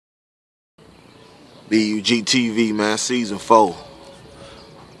BUGtv, man, season 4.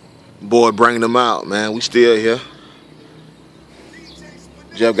 Boy, bringing them out, man. We still here.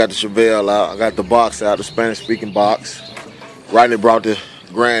 Jeff got the Chevelle out. I got the box out, the Spanish-speaking box. Rodney brought the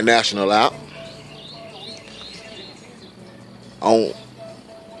Grand National out. On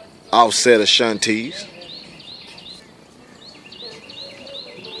offset of Shanties.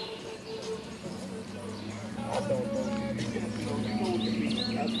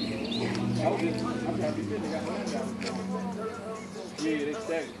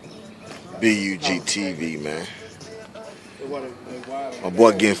 BUGtv, man. My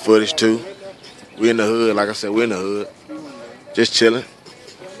boy getting footage too. We in the hood, like I said, we in the hood. Just chilling.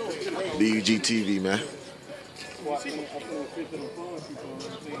 BUGtv, man.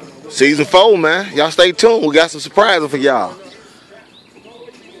 Season 4, man. Y'all stay tuned. We got some surprises for y'all.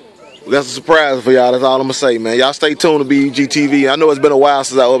 That's all I'm gonna say, man. Y'all stay tuned to BUGtv. I know it's been a while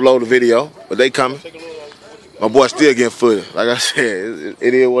since I uploaded a video, but they coming. My boy still getting footage. Like I said,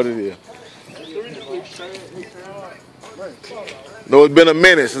 it is what it is. No, it's been a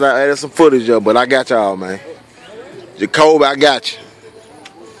minute since I added some footage up, but I got y'all, man. Jacob, I got you.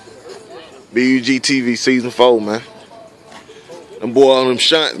 BUGtv season 4, man. Them boy on them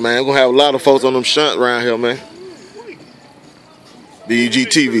shunts, man. We're gonna have a lot of folks on them shunts around here, man.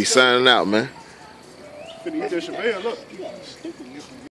 BUGtv signing out, man.